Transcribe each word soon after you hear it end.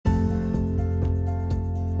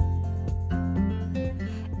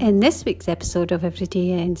In this week's episode of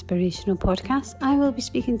Everyday Inspirational Podcast, I will be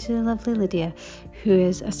speaking to the lovely Lydia, who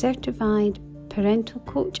is a certified parental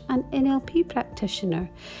coach and NLP practitioner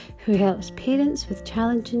who helps parents with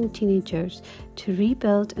challenging teenagers to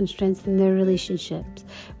rebuild and strengthen their relationships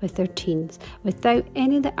with their teens without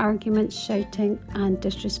any of the arguments, shouting and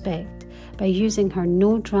disrespect by using her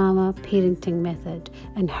no drama parenting method.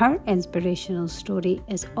 And her inspirational story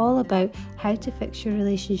is all about how to fix your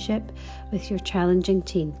relationship with your challenging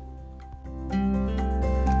teen.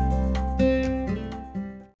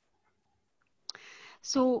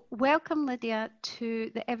 So, welcome Lydia to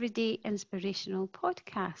the Everyday Inspirational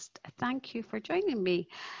Podcast. Thank you for joining me.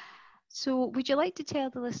 So, would you like to tell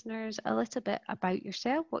the listeners a little bit about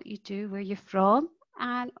yourself, what you do, where you're from,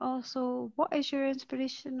 and also what is your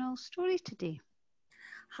inspirational story today?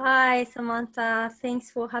 Hi, Samantha.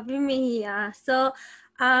 Thanks for having me here. So,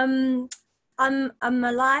 I'm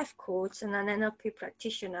a life coach and an NLP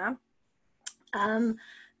practitioner.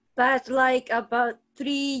 But like about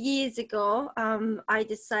 3 years ago, I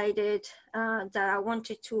decided that I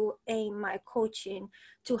wanted to aim my coaching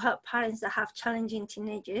to help parents that have challenging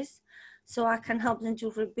teenagers, so I can help them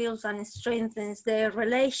to rebuild and strengthen their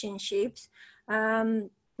relationships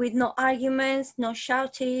with no arguments, no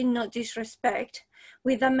shouting, no disrespect,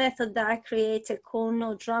 with a method that I created called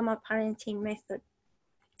No Drama Parenting Method.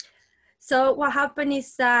 So what happened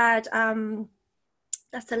is that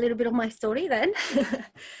that's a little bit of my story then.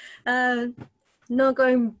 Not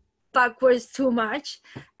going backwards too much.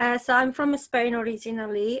 So I'm from Spain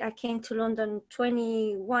originally. I came to London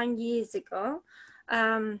 21 years ago,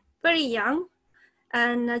 very young.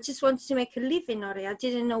 And I just wanted to make a living on it. I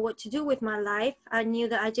didn't know what to do with my life. I knew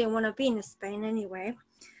that I didn't want to be in Spain anyway.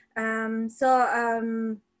 I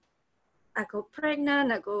got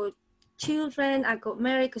pregnant, I got children, I got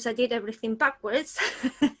married because I did everything backwards.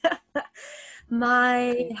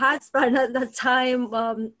 My husband at that time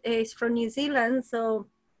is from New Zealand, so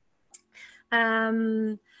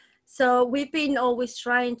we've been always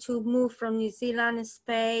trying to move from New Zealand,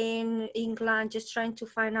 Spain, England, just trying to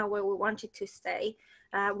find out where we wanted to stay.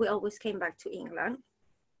 We always came back to England.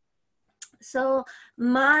 So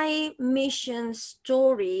my mission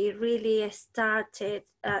story really started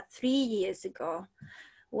 3 years ago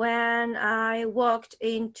when I walked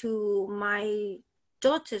into my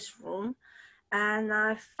daughter's room and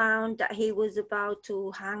I found that he was about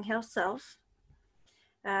to hang herself.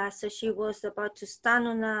 So she was about to stand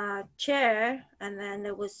on a chair, and then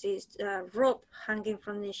there was this rope hanging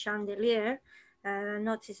from the chandelier, and I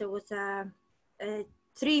noticed there was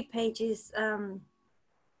 3 pages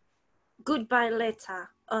goodbye letter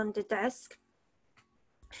on the desk.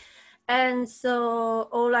 And so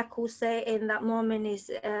all I could say in that moment is,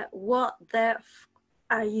 what the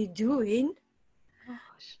are you doing?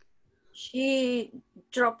 Gosh. She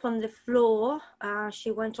dropped on the floor.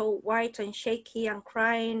 She went all white and shaky and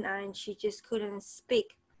crying, and she just couldn't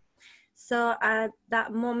speak. So at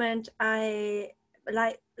that moment,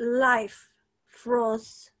 life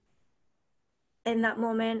froze. In that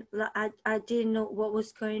moment, I didn't know what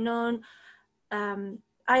was going on.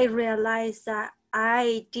 I realized that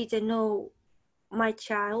I didn't know my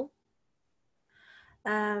child.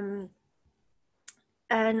 And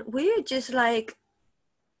we were just like,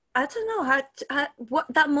 I don't know what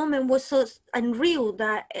that moment was so unreal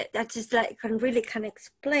that I just like can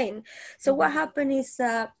explain. So what happened is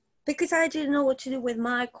because I didn't know what to do with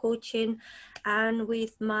my coaching and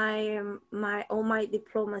with my all my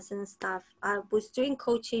diplomas and stuff, I was doing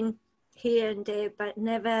coaching here and there, but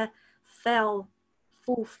never felt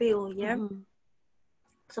fulfilled. Yeah.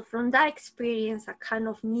 So from that experience, I kind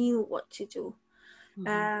of knew what to do.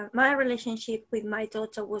 My relationship with my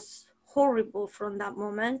daughter was horrible from that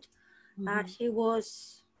moment. She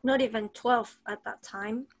was not even 12 at that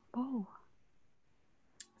time. Oh.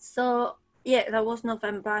 So yeah, that was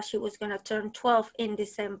November. She was gonna turn 12 in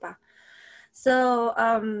December. So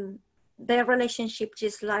their relationship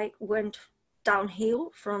just like went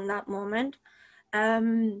downhill from that moment.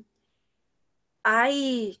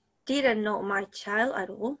 I didn't know my child at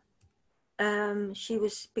all. She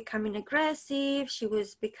was becoming aggressive. She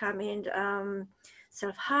was becoming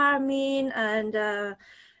self-harming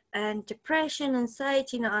and depression,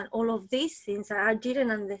 anxiety, and all of these things that I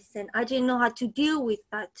didn't understand. I didn't know how to deal with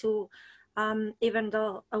that too, even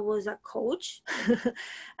though I was a coach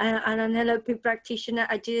and an NLP practitioner.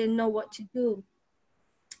 I didn't know what to do.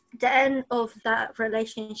 The end of that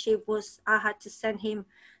relationship was I had to send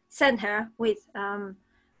her with her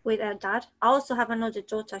dad. I also have another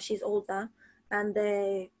daughter. She's older, and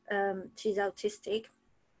she's autistic.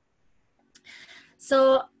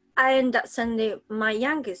 So I ended up sending my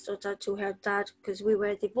youngest daughter to her dad because we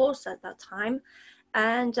were divorced at that time.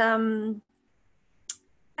 And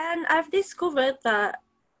I've discovered that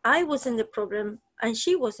I wasn't the problem and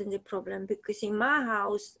she wasn't the problem, because in my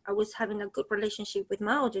house, I was having a good relationship with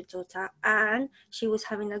my older daughter and she was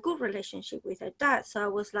having a good relationship with her dad. So I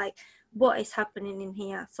was like, what is happening in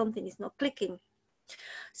here? Something is not clicking.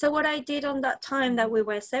 So what I did on that time that we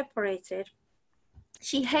were separated,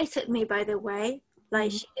 she hated me, by the way.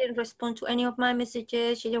 Like, she didn't respond to any of my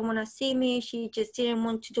messages. She didn't want to see me. She just didn't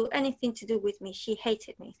want to do anything to do with me. She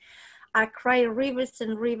hated me. I cried rivers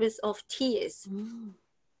and rivers of tears.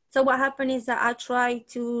 So what happened is that I tried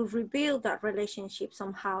to rebuild that relationship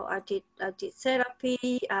somehow. I did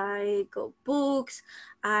therapy, I got books,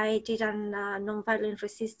 I did a nonviolent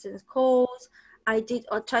resistance course, I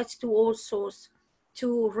tried to do all sorts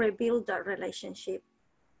to rebuild that relationship.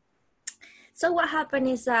 So what happened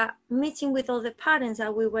is that, meeting with all the parents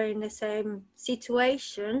that we were in the same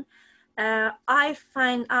situation, I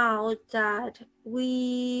find out that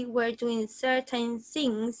we were doing certain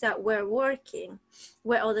things that were working,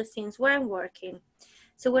 where other things weren't working.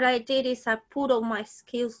 So what I did is I put all my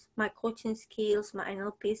skills, my coaching skills, my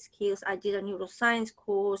NLP skills. I did a neuroscience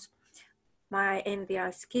course, my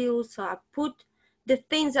NVR skills. So I put the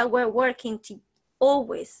things that were working to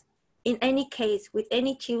always, in any case, with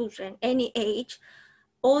any children, any age,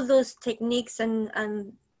 all those techniques and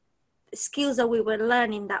skills that we were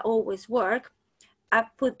learning that always work, I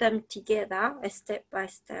put them together step by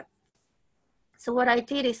step. So what I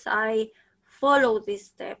did is I followed these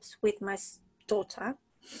steps with my daughter.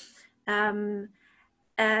 And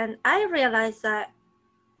I realized that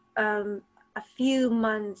a few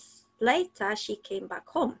months later, she came back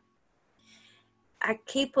home. I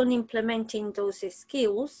keep on implementing those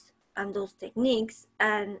skills and those techniques,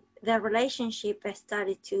 and the relationship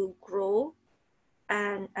started to grow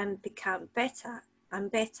and become better and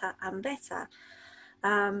better and better.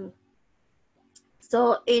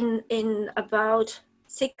 So in about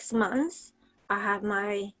 6 months, I have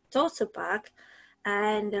my daughter back,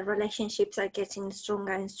 and the relationships are getting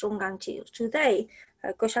stronger and stronger until today.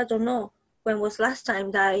 Gosh, I don't know when was last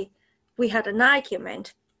time that we had an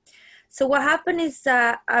argument. So what happened is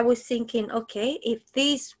that I was thinking, okay, if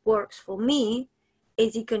this works for me,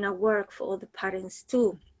 is it gonna work for other parents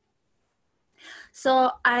too?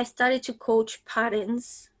 So I started to coach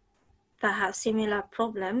parents that have similar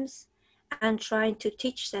problems and trying to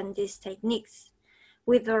teach them these techniques,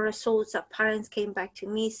 with the results that parents came back to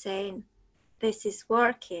me saying, this is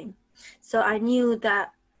working. So I knew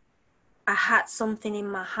that I had something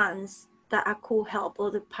in my hands that I could help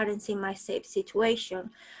other parents in my safe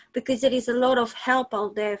situation, because there is a lot of help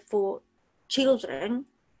out there for children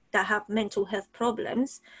that have mental health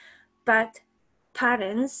problems, but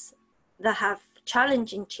parents that have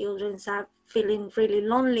challenging children are feeling really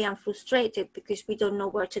lonely and frustrated because we don't know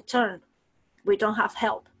where to turn. We don't have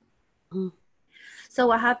help. So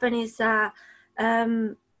what happened is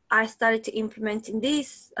I started to implementing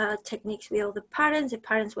these techniques with all the parents. The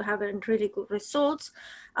parents were having really good results.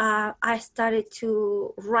 I started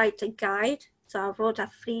to write a guide. So I wrote a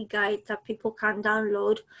free guide that people can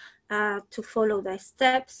download to follow their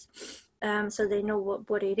steps, so they know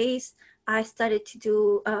what it is. I started to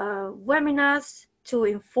do webinars to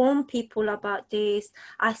inform people about this.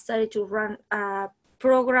 I started to run a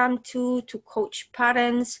program to coach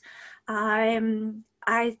parents.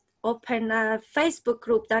 I opened a Facebook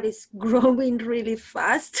group that is growing really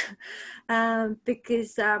fast,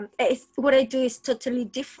 because what I do is totally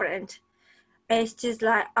different. It's just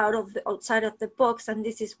like outside of the box, and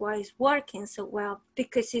this is why it's working so well,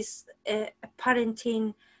 because it's a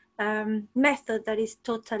parenting method that is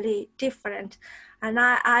totally different. And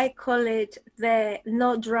I call it the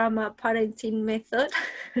no drama parenting method,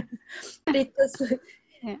 because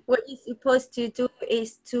what you're supposed to do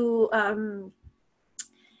is to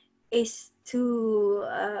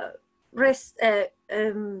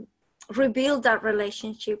rebuild that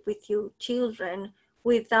relationship with your children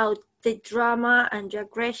without the drama and the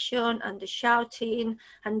aggression and the shouting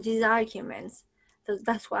and these arguments. So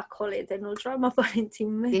that's why I call it the no drama parenting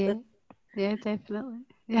method. Yeah, definitely.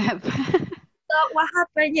 Yeah. So what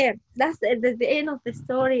happened? Yeah, that's the end of the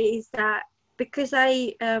story, is that because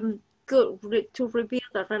I got to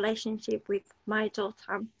rebuild a relationship with my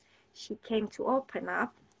daughter, she came to open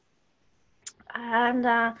up,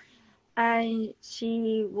 and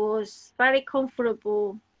she was very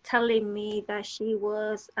comfortable telling me that she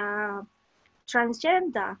was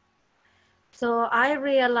transgender. So I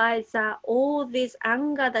realized that all this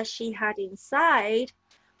anger that she had inside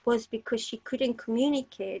was because she couldn't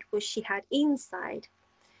communicate what she had inside.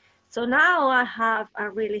 So now I have a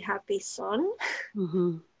really happy son,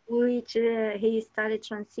 which he started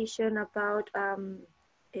transition about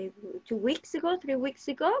 2 weeks ago, 3 weeks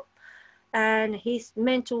ago. And his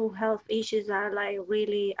mental health issues are like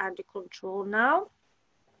really under control now.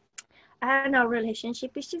 And our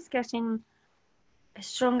relationship is just getting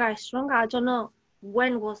stronger and stronger. I don't know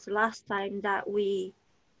when was the last time that we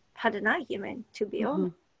had an argument, to be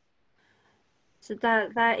honest. So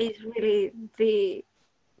that is really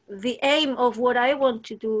the aim of what I want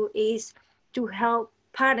to do, is to help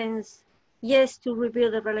parents, yes, to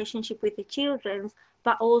rebuild the relationship with the children,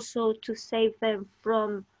 but also to save them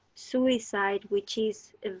from suicide, which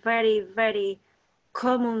is a very, very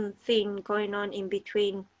common thing going on in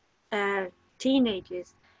between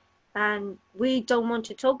teenagers. And we don't want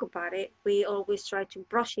to talk about it. We always try to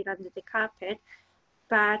brush it under the carpet.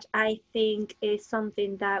 But I think it's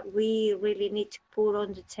something that we really need to put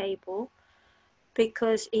on the table,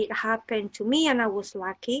 because it happened to me and I was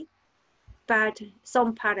lucky, but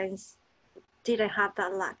some parents didn't have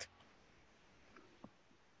that luck.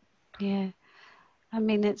 Yeah, I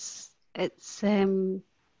mean, it's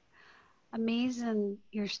amazing,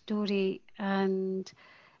 your story, and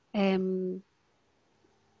to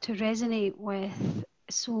resonate with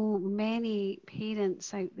so many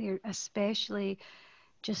parents out there, especially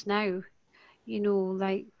just now, you know,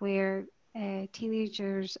 like where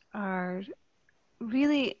teenagers are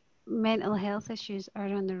really, mental health issues are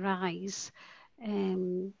on the rise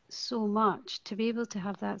so much. To be able to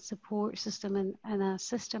have that support system and a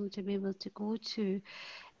system to be able to go to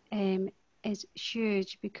is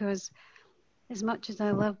huge, because as much as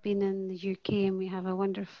I love being in the UK and we have a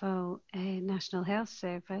wonderful National Health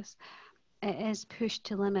Service, it is pushed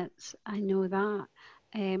to limits. I know that.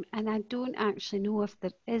 And I don't actually know if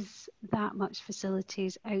there is that much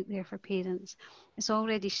facilities out there for parents. It's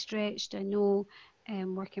already stretched. I know,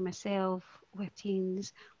 working myself with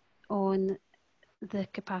teens, on the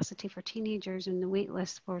capacity for teenagers and the wait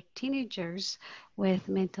list for teenagers with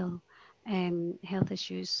mental health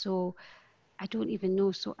issues. So I don't even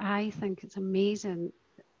know. So I think it's amazing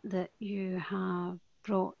that you have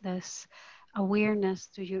brought this awareness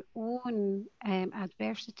through your own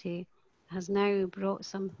adversity, has now brought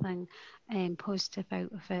something positive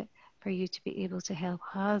out of it for you to be able to help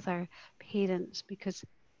other parents. Because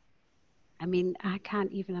I mean, I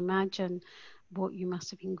can't even imagine what you must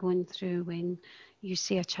have been going through when you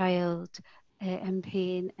see a child in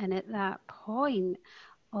pain, and at that point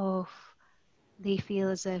of, they feel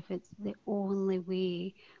as if it's the only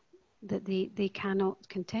way that they cannot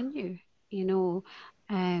continue, you know.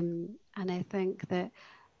 And I think that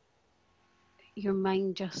your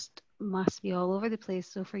mind just must be all over the place.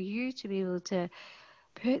 So for you to be able to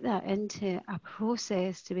put that into a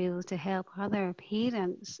process to be able to help other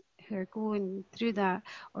parents who are going through that,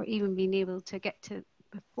 or even being able to get to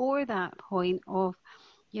before that point of,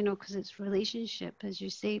 you know, because it's relationship, as you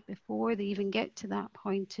say, before they even get to that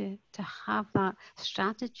point, to have that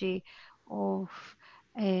strategy of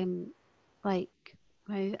like,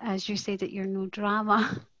 as you say, that you're no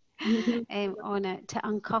drama on it, to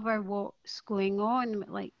uncover what's going on,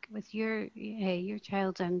 like with your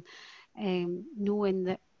child, and knowing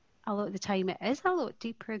that a lot of the time it is a lot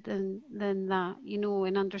deeper than that, you know,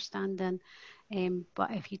 and understanding.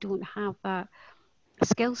 But if you don't have that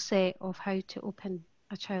skill set of how to open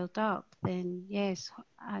a child up, then yes,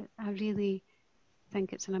 I really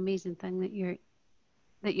think it's an amazing thing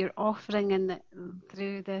that you're offering, and that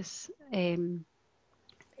through this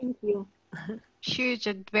Thank you. huge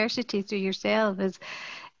adversity through yourself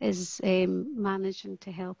is managing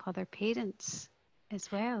to help other parents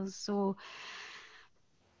as well. So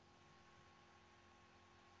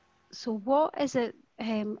what is it,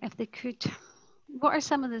 if they could, what are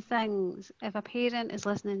some of the things, if a parent is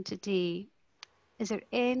listening today, is there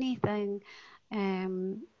anything,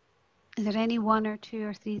 is there any one or two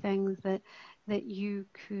or three things that you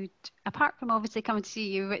could, apart from obviously coming to see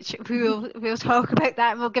you, which we'll talk about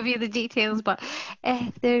that and we'll give you the details, but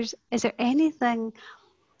is there anything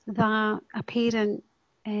that a parent,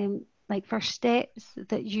 like first steps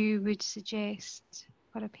that you would suggest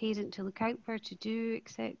for a parent to look out for, to do,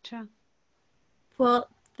 etc.? Well,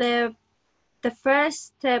 the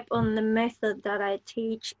first step on the method that I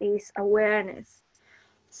teach is awareness.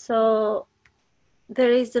 So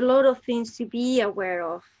there is a lot of things to be aware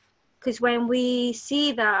of, because when we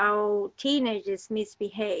see that our teenagers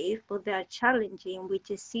misbehave or they're challenging, we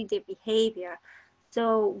just see their behavior.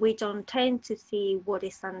 So we don't tend to see what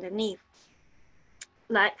is underneath.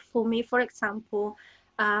 Like for me, for example,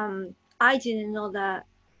 I didn't know that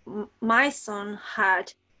my son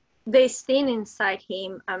had this thing inside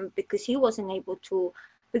him, because he wasn't able to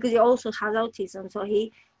because he also has autism. So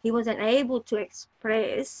he wasn't able to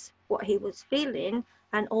express what he was feeling,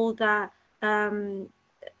 and all that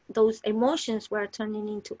those emotions were turning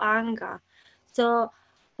into anger. So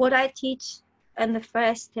what I teach and the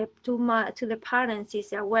first step to the parents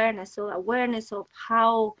is awareness. So awareness of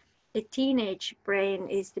how the teenage brain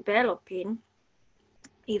is developing,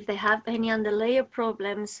 if they have any underlayer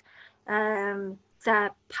problems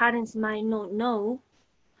that parents might not know,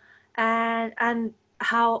 and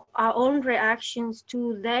how our own reactions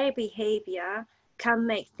to their behavior can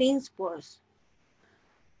make things worse.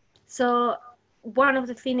 So one of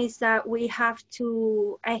the things is that we have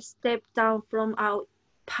to step down from our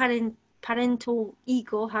parental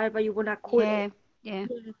ego, however you want to call it. Yeah.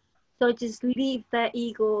 So just leave the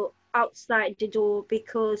ego outside the door,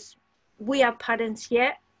 because we are parents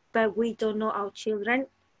yet, but we don't know our children.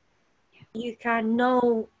 You can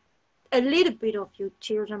know a little bit of your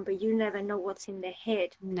children, but you never know what's in their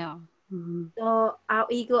head. No. Mm-hmm. So our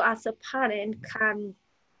ego as a parent can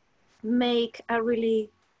make a really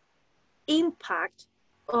impact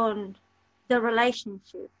on the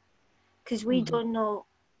relationship, because we don't know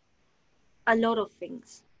a lot of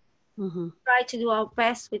things. Try to do our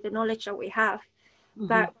best with the knowledge that we have,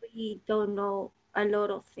 but we don't know a lot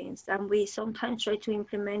of things, and we sometimes try to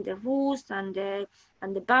implement the rules and the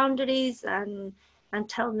boundaries and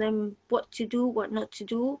tell them what to do, what not to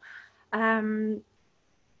do,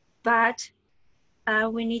 but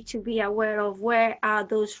we need to be aware of where are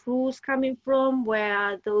those rules coming from, where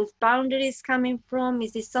are those boundaries coming from.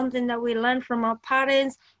 Is this something that we learn from our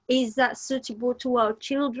parents? Is that suitable to our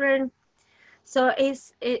children? So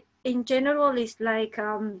in general, it's like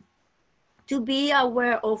to be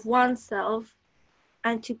aware of oneself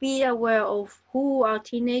and to be aware of who our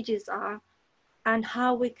teenagers are and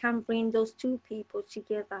how we can bring those two people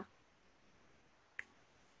together.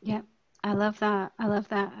 Yeah, I love that. I love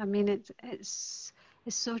that. I mean, it's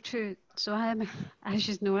so true. So I'm, as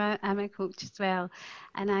you know, I'm a coach as well,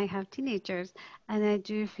 and I have teenagers, and I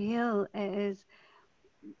do feel it is,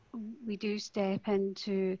 we do step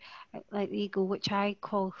into like the ego, which I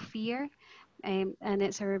call fear. And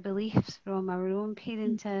it's our beliefs from our own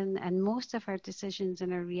parenting, and most of our decisions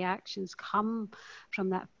and our reactions come from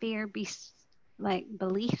that fear-based like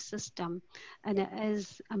belief system. And it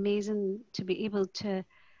is amazing to be able to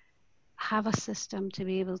have a system to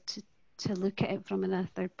be able to look at it from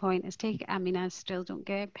another point. Is take, I mean, I still don't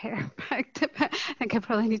get perfect, but I think I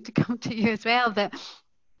probably need to come to you as well. But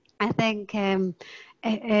I think it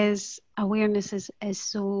is, awareness is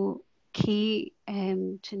so key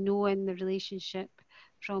to knowing the relationship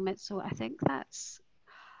from it. So I think that's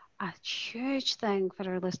a huge thing for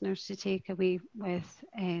our listeners to take away with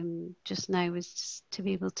just now, is just to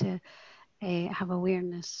be able to have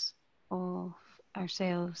awareness of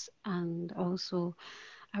ourselves, and also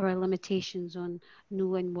our limitations on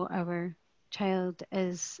knowing what our child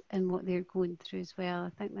is and what they're going through as well. I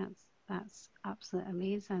think that's absolutely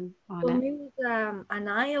amazing on For it. me, it was an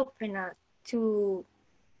eye opener to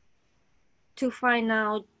find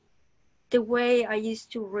out the way I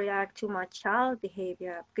used to react to my child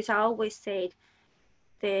behavior, because I always said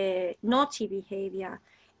the naughty behavior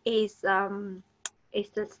is the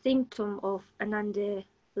symptom of an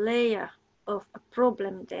underlayer of a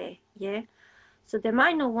problem there. Yeah, so they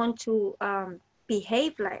might not want to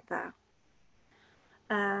behave like that,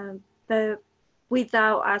 but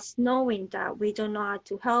without us knowing that, we don't know how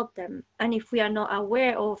to help them. And if we are not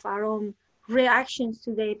aware of our own reactions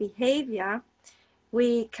to their behavior,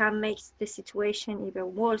 we can make the situation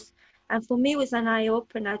even worse. And for me, it was an eye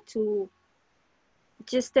opener to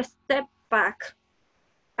just a step back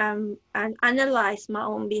and analyze my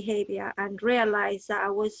own behavior and realize that I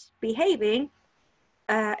was behaving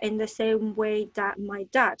in the same way that my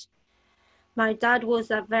dad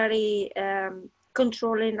was a very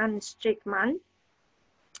controlling and strict man.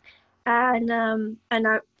 And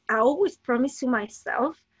I always promised to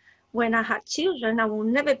myself, when I had children, I will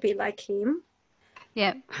never be like him.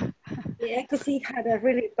 Yeah. Yeah, because he had a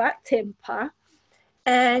really bad temper.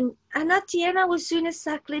 And at the end, I was doing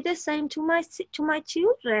exactly the same to my I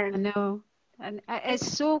children. know. And it's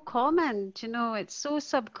so common, you know, it's so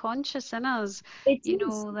subconscious in us, It you know,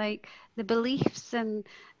 is. like the beliefs and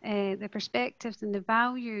the perspectives and the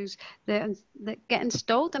values that get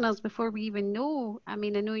installed in us before we even know. I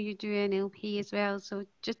mean, I know you do NLP as well, so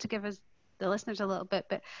just to give us, the listeners, a little bit,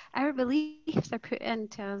 but our beliefs are put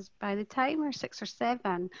into us by the time we're 6 or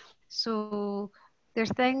 7. So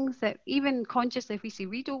there's things that even consciously, if we say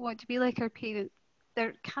we don't want to be like our parents,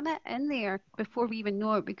 they're kind of in there before we even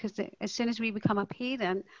know it, because as soon as we become a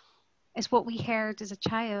parent, it's what we heard as a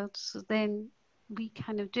child. So then we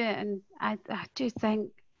kind of do it. And I do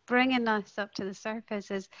think bringing us up to the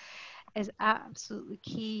surface is absolutely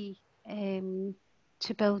key,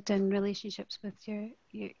 to building relationships with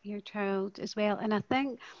your child as well. And I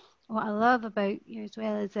think what I love about you as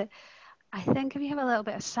well is that I think if you have a little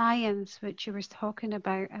bit of science, which you were talking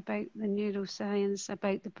about the neuroscience,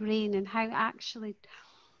 about the brain, and how actually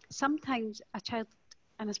sometimes a child,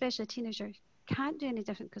 and especially a teenager, can't do any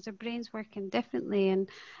different because their brain's working differently.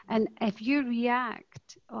 And if you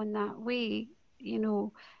react on that way, you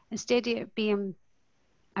know, instead of it being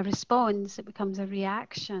a response, it becomes a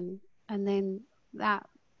reaction. And then that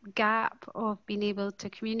gap of being able to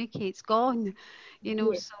communicate is gone, you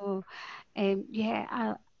know. Yeah. So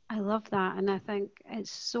yeah, I love that. And I think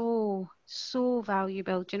it's so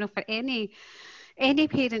valuable, you know, for any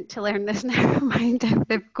parent to learn this. Never mind if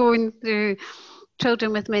they've gone through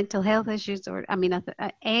children with mental health issues, or I mean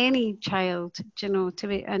any child, you know, to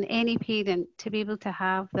be, and any parent to be able to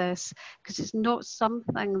have this, because it's not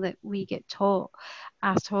something that we get taught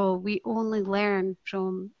at all. We only learn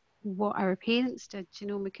from what our parents did, you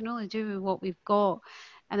know. We can only do with what we've got,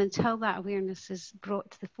 and until that awareness is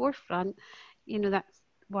brought to the forefront, you know, that's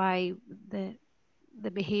why the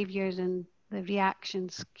behaviors and the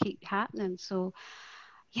reactions keep happening. So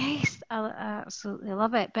yes, I absolutely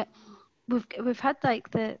love it. But we've had like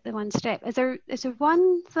the one step. Is there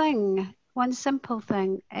one thing, one simple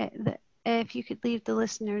thing, that if you could leave the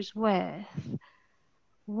listeners with,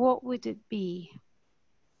 what would it be?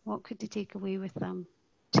 What could they take away with them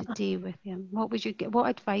today with them? What would you get? What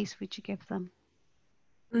advice would you give them?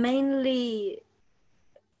 Mainly,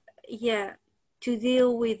 yeah, to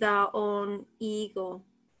deal with our own ego,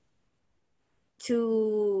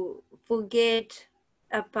 to forget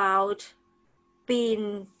about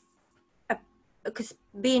being because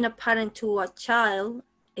being a parent to a child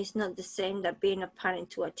is not the same that being a parent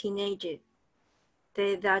to a teenager.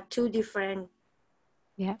 They are two different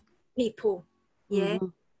people. Yeah. Mm-hmm.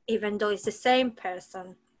 Even though it's the same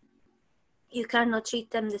person, you cannot treat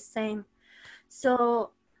them the same. So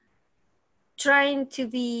trying to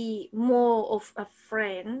be more of a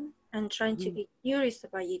friend and trying to be curious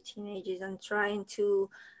about your teenagers, and trying to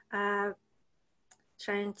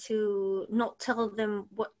not tell them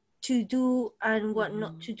what to do and what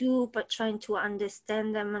not to do, but trying to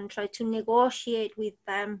understand them and try to negotiate with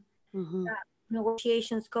them.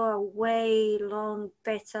 Negotiations go a way long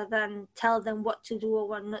better than tell them what to do or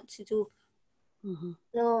what not to do.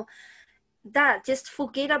 So that, just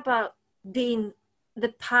forget about being the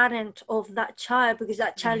parent of that child, because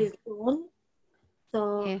that child is gone.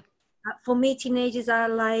 So for me, teenagers are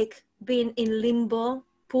like being in limbo,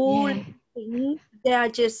 pool. They are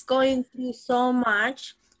just going through so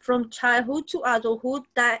much from childhood to adulthood,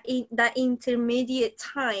 that in that intermediate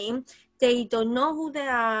time, they don't know who they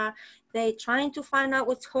are. They're trying to find out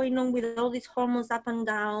what's going on with all these hormones up and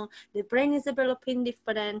down. The brain is developing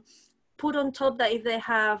different. Put on top that if they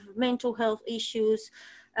have mental health issues,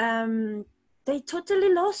 they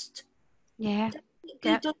totally lost. They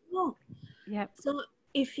don't know. So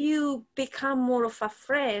if you become more of a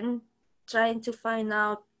friend, trying to find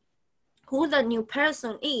out who the new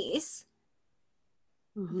person is,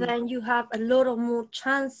 then you have a lot of more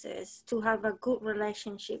chances to have a good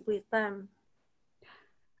relationship with them.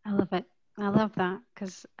 I love it. I love that,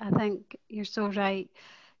 because I think you're so right,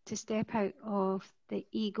 to step out of the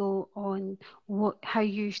ego on how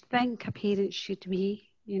you think a parent should be,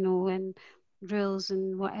 you know, and rules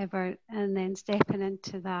and whatever, and then stepping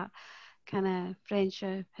into that kind of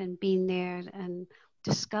friendship and being there and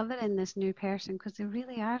discovering this new person, because they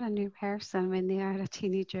really are a new person when they are a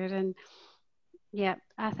teenager. And yeah,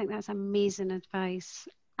 I think that's amazing advice.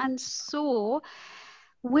 And so,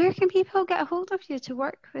 where can people get a hold of you to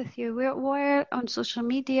work with you? Where on social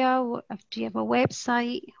media? Do you have a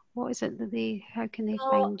website? What is it that how can they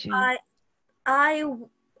find you? I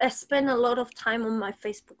spend a lot of time on my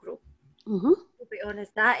Facebook group. To be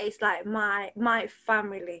honest, that is like my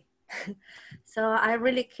family. So I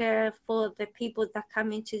really care for the people that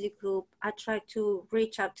come into the group. I try to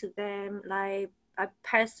reach out to them. Like, I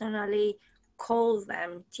personally call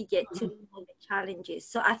them to get to know the challenges.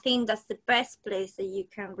 So I think that's the best place that you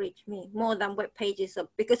can reach me, more than web pages,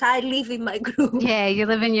 because I live in my group. Yeah, you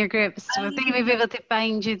live in your groups, so I think we'll be able to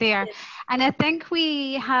find you there. And I think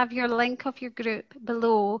we have your link of your group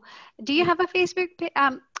below. Do you have a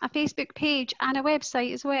Facebook page and a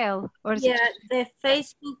website as well, or is it just... The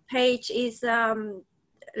Facebook page is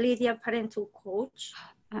Lydia Parental Coach.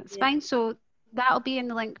 That's fine. So that'll be in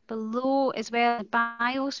the link below as well. In the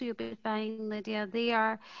bio, so you'll be fine, Lydia,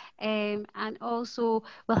 there. And also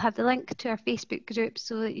we'll have the link to our Facebook group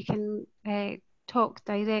so that you can talk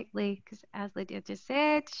directly, because as Lydia just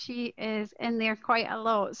said, she is in there quite a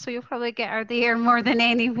lot, so you'll probably get her there more than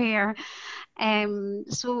anywhere.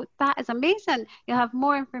 So that is amazing. You'll have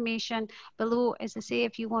more information below, as I say.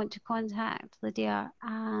 If you want to contact Lydia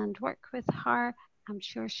and work with her, I'm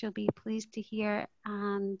sure she'll be pleased to hear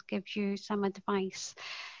and give you some advice.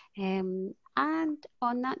 And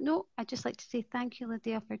on that note, I'd just like to say thank you,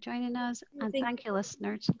 Lydia, for joining us, and thank you,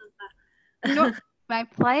 listeners. No, my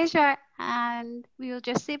pleasure. And we will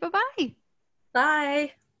just say bye-bye.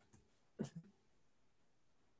 Bye.